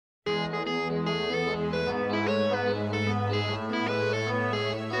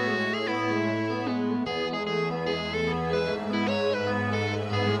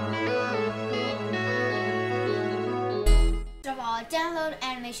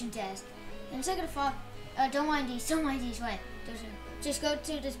animation desk. And second of all, don't mind these, wait. Just go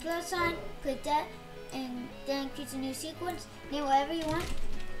to this plus sign, click that, and then create a new sequence, name whatever you want.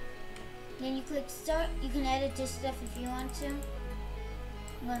 Then you click start. You can edit this stuff if you want to.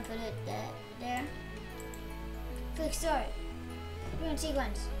 I'm going to put it there. Click start. We're in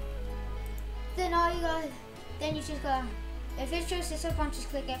sequence. Then you just go, if it shows this up on, just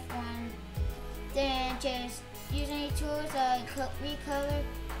click F1. Then just use any tools like recolor,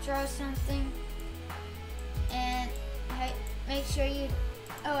 draw something, and make sure you,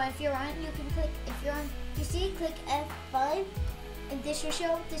 if you're on, you can click, if you're on PC, click F5, and this will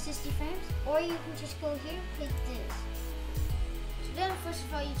show the 60 frames, or you can just go here, click this. So then first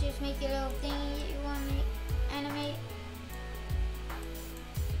of all, you just make your little thingy that you want to animate.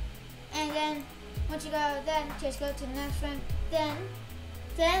 And then once you got that, just go to the next frame.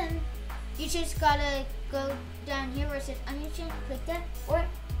 Then you just gotta go down here where it says animation, click that, or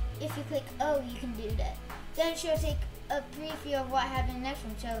if you click O, you can do that. Then she'll take a preview of what happened next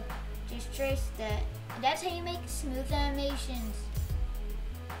one. So just trace that. And that's how you make smooth animations.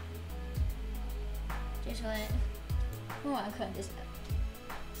 Just wait. Oh, I'll cut this out.